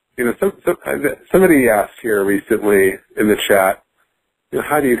 Somebody asked here recently in the chat,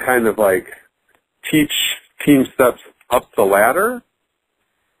 how do you kind of like teach TeamSTEPPS up the ladder?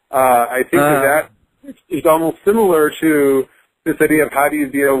 I think that is almost similar to this idea of how do you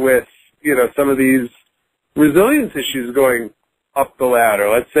deal with, some of these resilience issues going up the ladder.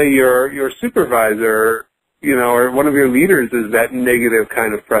 Let's say your supervisor, or one of your leaders is that negative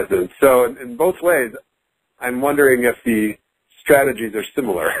kind of presence. So in both ways, I'm wondering if the strategies are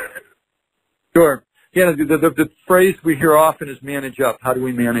similar. Sure. Yeah, the phrase we hear often is manage up. How do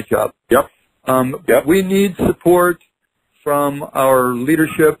we manage up? Yep. We need support from our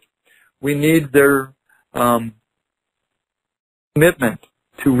leadership. We need their commitment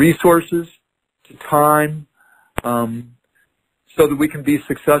to resources, to time, so that we can be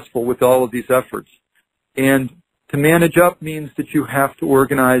successful with all of these efforts. And to manage up means that you have to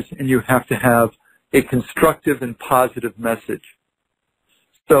organize and you have to have a constructive and positive message.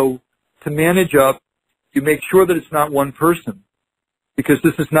 So to manage up, you make sure that it's not one person, because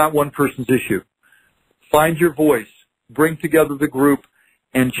this is not one person's issue. Find your voice, bring together the group,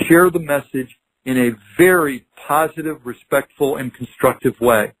 and share the message in a very positive, respectful, and constructive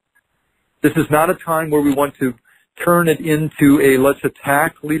way. This is not a time where we want to turn it into a let's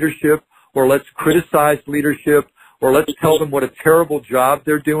attack leadership, or let's criticize leadership, or let's tell them what a terrible job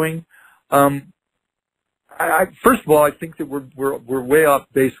they're doing. First of all, I think that we're way off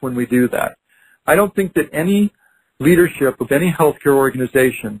base when we do that. I don't think that any leadership of any healthcare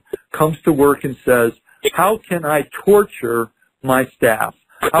organization comes to work and says, how can I torture my staff?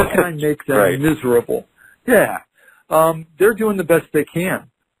 How can I make them miserable? Yeah. They're doing the best they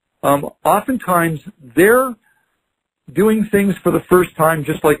can. Oftentimes, they're doing things for the first time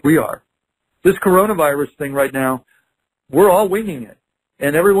just like we are. This coronavirus thing right now, we're all winging it,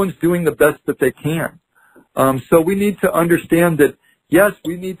 and everyone's doing the best that they can. So we need to understand that, yes,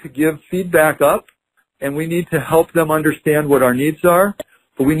 we need to give feedback up, and we need to help them understand what our needs are,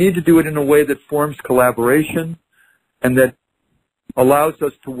 but we need to do it in a way that forms collaboration and that allows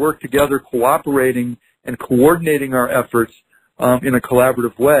us to work together, cooperating and coordinating our efforts in a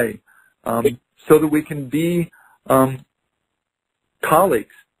collaborative way, so that we can be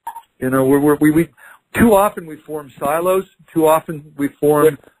colleagues. We too often we form silos. Too often we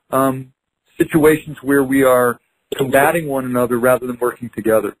form situations where we are combating one another rather than working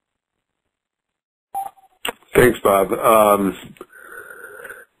together. Thanks, Bob.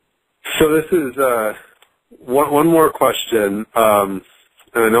 So this is one more question, and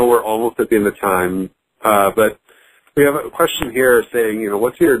I know we're almost at the end of time, but we have a question here saying,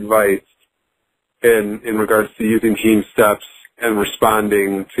 what's your advice in regards to using TeamSTEPPS and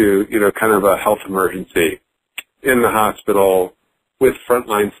responding to, kind of a health emergency in the hospital with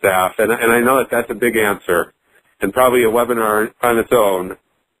frontline staff? And I know that that's a big answer and probably a webinar on its own,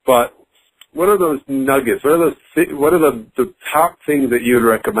 but what are those nuggets? What are the top things that you would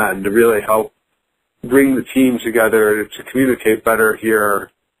recommend to really help bring the team together to communicate better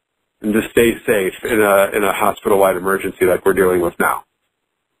here and to stay safe in a hospital-wide emergency like we're dealing with now?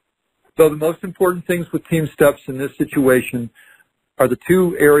 So the most important things with TeamSTEPPS in this situation are the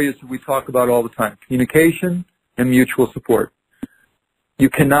two areas that we talk about all the time: communication and mutual support. You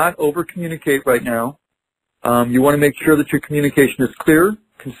cannot over-communicate right now. You want to make sure that your communication is clear,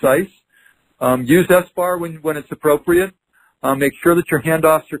 concise. Use SBAR when it's appropriate. Make sure that your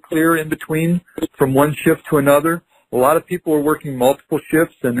handoffs are clear in between from one shift to another. A lot of people are working multiple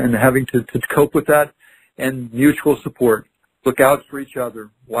shifts and having to cope with that. And mutual support. Look out for each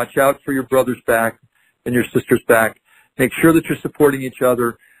other. Watch out for your brother's back and your sister's back. Make sure that you're supporting each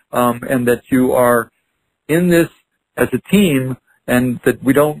other and that you are in this as a team, and that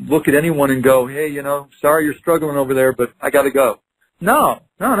we don't look at anyone and go, hey, sorry you're struggling over there, but I got to go. No.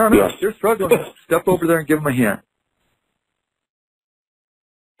 Yes. You're struggling. Step over there and give them a hand.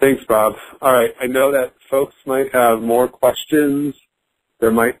 Thanks, Bob. All right. I know that folks might have more questions.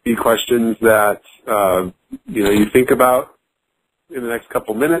 There might be questions that, you think about in the next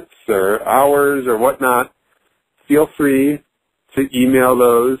couple minutes or hours or whatnot. Feel free to email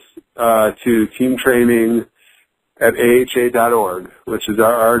those to team training at aha.org, which is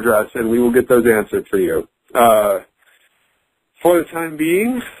our address, and we will get those answered for you. For the time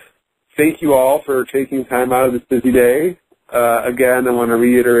being, thank you all for taking time out of this busy day. Again, I want to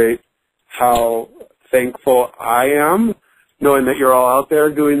reiterate how thankful I am knowing that you're all out there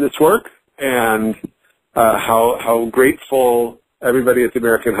doing this work, and how grateful everybody at the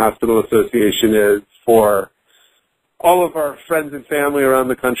American Hospital Association is for all of our friends and family around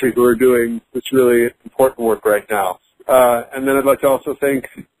the country who are doing this really important work right now. And then I'd like to also thank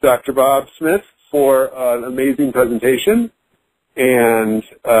Dr. Bob Smith for an amazing presentation and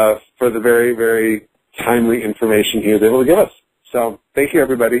for the very, very timely information he was able to give us. So thank you,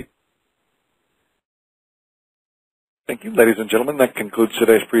 everybody. Thank you, ladies and gentlemen. That concludes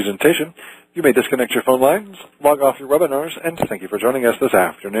today's presentation. You may disconnect your phone lines, log off your webinars, and thank you for joining us this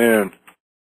afternoon.